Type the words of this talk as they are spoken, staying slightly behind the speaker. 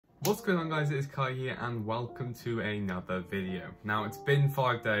What's going on, guys? It's Kai here and welcome to another video. Now, it's been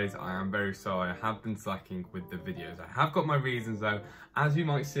 5 days. I am very sorry. I have been slacking with the videos. I have got my reasons though. As you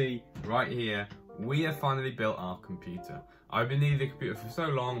might see right here, we have finally built our computer. I've been needing a computer for so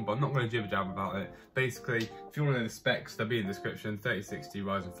long, but I'm not going to jibber jab about it. Basically, if you want to know the specs, they'll be in the description. 3060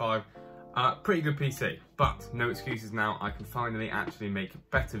 Ryzen 5. Pretty good PC, but no excuses now. I can finally actually make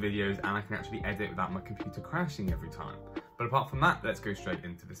better videos and I can actually edit without my computer crashing every time. But apart from that, let's go straight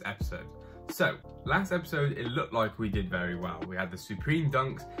into this episode. So, last episode, it looked like we did very well. We had the Supreme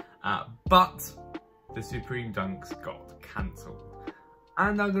Dunks, but the Supreme Dunks got cancelled.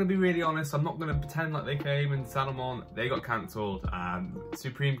 And I'm going to be really honest, I'm not going to pretend like they came and sat them on. They got cancelled.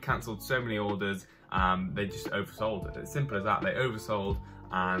 Supreme cancelled so many orders, they just oversold it. It's simple as that. They oversold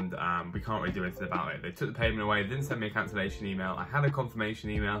and we can't really do anything about it. They took the payment away, they didn't send me a cancellation email. I had a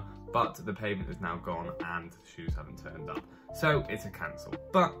confirmation email, but the payment is now gone and the shoes haven't turned up. So it's a cancel.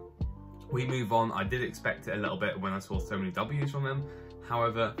 But we move on. I did expect it a little bit when I saw so many W's from them.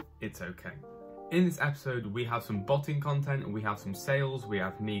 However, it's okay. In this episode, we have some botting content, we have some sales, we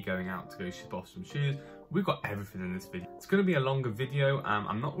have me going out to go ship off some shoes. We've got everything in this video. It's going to be a longer video.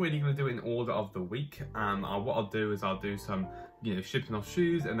 I'm not really going to do it in order of the week. What I'll do is I'll do some, shipping off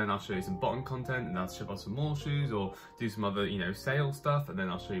shoes, and then I'll show you some bottom content, and I'll ship off some more shoes, or do some other, sales stuff, and then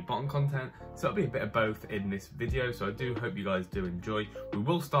I'll show you bottom content. So it'll be a bit of both in this video. So I do hope you guys do enjoy. We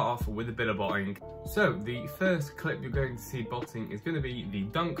will start off with a bit of botting. So the first clip you're going to see botting is going to be the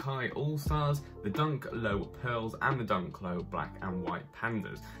Dunk High All Stars, the Dunk Low Pearls, and the Dunk Low Black and White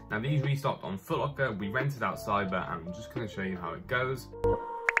Pandas. Now these restocked on Foot Locker. We rented out Cyber, and I'm just going to show you how it goes.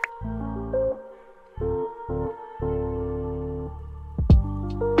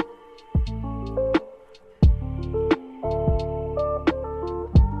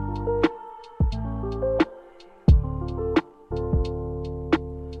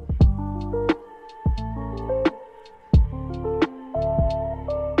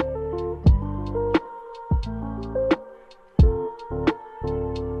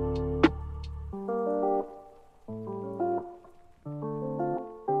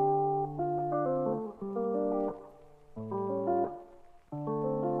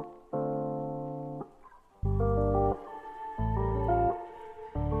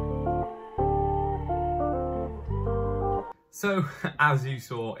 So, as you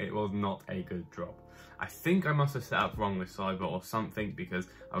saw, it was not a good drop. I think I must have set up wrong with Cyber or something, because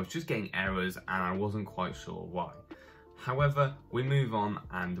I was just getting errors and I wasn't quite sure why. However, we move on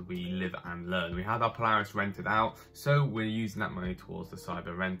and we live and learn. We had our Polaris rented out, so we're using that money towards the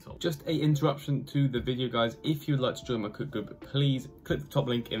Cyber rental. Just a interruption to the video, guys. If you'd like to join my cook group, please click the top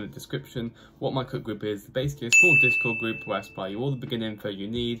link in the description. What my cook group is basically a small Discord group where I supply you all the beginner info you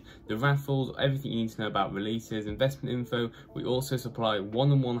need, the raffles, everything you need to know about releases, investment info. We also supply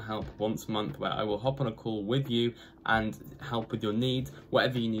one-on-one help once a month where I will hop on a call with you and help with your needs,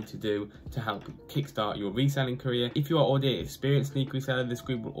 whatever you need to do to help kickstart your reselling career. If you are already an experienced sneaker reseller, this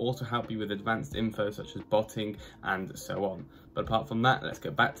group will also help you with advanced info such as botting and so on. But apart from that, let's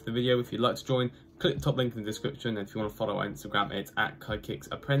get back to the video. If you'd like to join, click the top link in the description. And if you want to follow our Instagram, it's at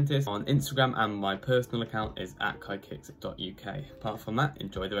KaiKicks.Apprentice on Instagram, and my personal account is at KaiKicks.uk. Apart from that,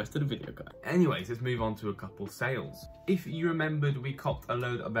 enjoy the rest of the video, guys. Anyways, let's move on to a couple sales. If you remembered, we copped a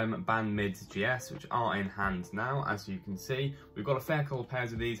load of them Band Mids GS, which are in hand now, as you can see. We've got a fair couple of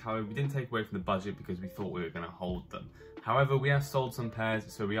pairs of these. However, we didn't take away from the budget because we thought we were going to hold them. However, we have sold some pairs,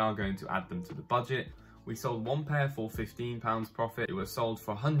 so we are going to add them to the budget. We sold one pair for £15 profit. It was sold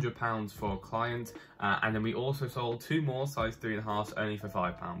for £100 for a client, and then we also sold two more size 3.5s only for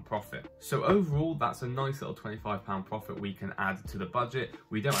 £5 profit. So overall, that's a nice little £25 profit we can add to the budget.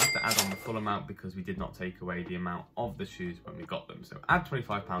 We don't have to add on the full amount because we did not take away the amount of the shoes when we got them. So add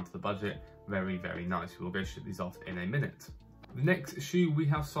 £25 to the budget. Very, very nice. We'll go ship these off in a minute. The next shoe we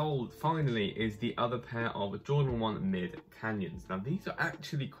have sold, finally, is the other pair of Jordan 1 Mid Canyons. Now, these are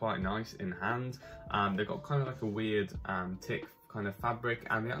actually quite nice in hand. They've got kind of like a weird tick kind of fabric,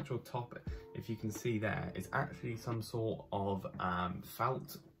 and the actual top, if you can see there, is actually some sort of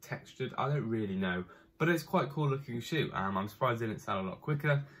felt textured. I don't really know, but it's quite a cool looking shoe. I'm surprised they didn't sell a lot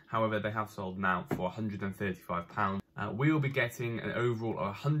quicker. However, they have sold now for £135. We will be getting an overall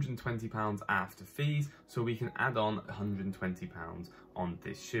of £120 after fees, so we can add on £120 on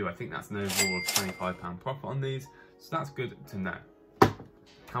this shoe. I think that's an overall of £25 profit on these, so that's good to know.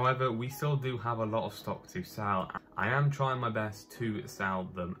 However, we still do have a lot of stock to sell. I am trying my best to sell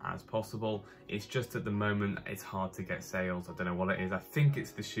them as possible. It's just at the moment, it's hard to get sales. I don't know what it is. I think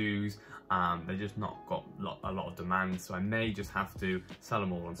it's the shoes. They're just not got a lot of demand. So I may just have to sell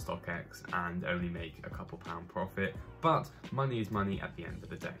them all on StockX and only make a couple £1 profit. But money is money at the end of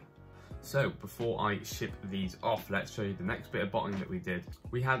the day. So before I ship these off, let's show you the next bit of botting that we did.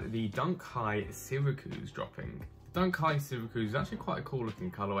 We had the Dunk High Syracuse dropping. Dunk High Syracuse is actually quite a cool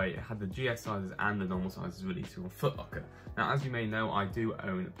looking colourway. It had the GS sizes and the normal sizes released on Foot Locker. Now, as you may know, I do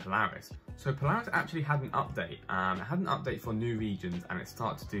own Polaris. So Polaris actually had an update. It had an update for new regions and it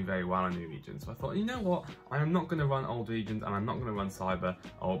started to do very well in new regions. So I thought, you know what? I am not going to run old regions and I'm not going to run cyber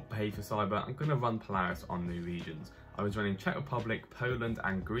or pay for cyber. I'm going to run Polaris on new regions. I was running Czech Republic, Poland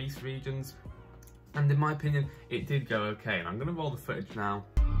and Greece regions. And in my opinion, it did go okay. And I'm going to roll the footage now.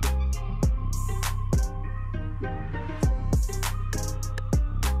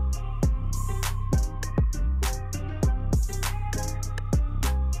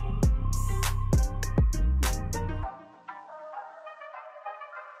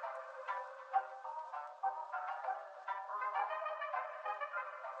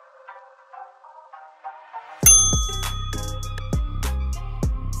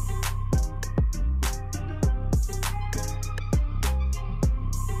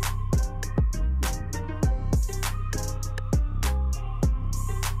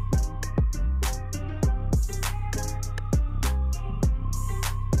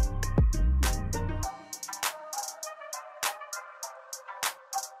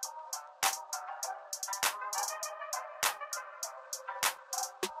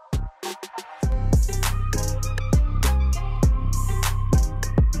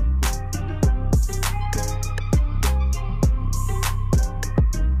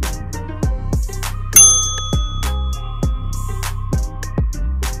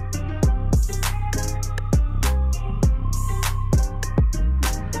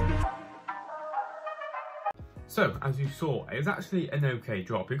 So, as you saw, it was actually an okay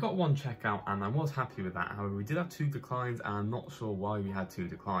drop. We got one checkout and I was happy with that. However, we did have 2 declines and I'm not sure why we had 2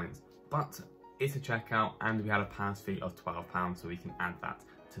 declines. But it's a checkout and we had a pass fee of £12, so we can add that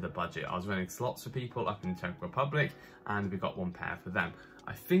to the budget. I was running slots for people up in the Czech Republic and we got 1 pair for them.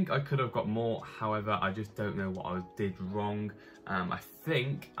 I think I could have got more, however, I just don't know what I did wrong. I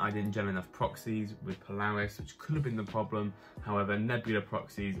think I didn't gel enough proxies with Polaris, which could have been the problem. However, Nebula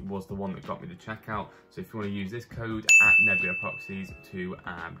Proxies was the one that got me the checkout. So if you want to use this code at Nebula Proxies to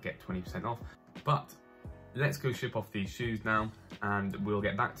get 20% off. But let's go ship off these shoes now and we'll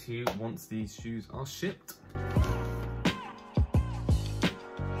get back to you once these shoes are shipped.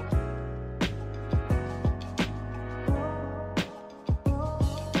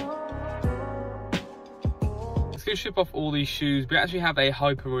 Let's go ship off all these shoes. We actually have a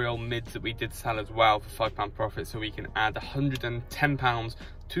Hyper Royal mids that we did sell as well for £5 profit, so we can add £110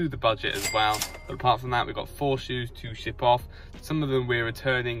 to the budget as well. But apart from that, we've got 4 shoes to ship off. Some of them we're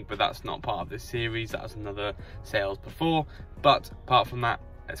returning, but that's not part of this series. That was another sales before. But apart from that,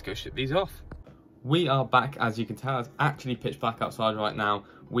 let's go ship these off. We are back. As you can tell, it's actually pitch black outside right now.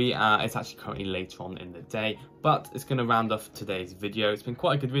 It's actually currently later on in the day, but it's going to round off today's video. It's been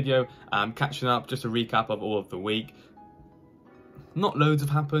quite a good video, catching up, just a recap of all of the week. Not loads have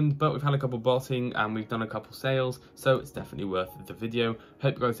happened, but we've had a couple botting and we've done a couple sales, so it's definitely worth the video.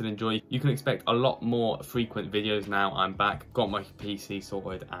 Hope you guys did enjoy. You can expect a lot more frequent videos now. I'm back, got my PC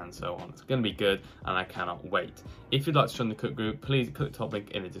sorted and so on. It's going to be good and I cannot wait. If you'd like to join the cook group, please click the top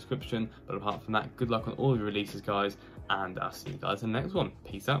link in the description. But apart from that, good luck on all your releases, guys, and I'll see you guys in the next one.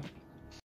 Peace out.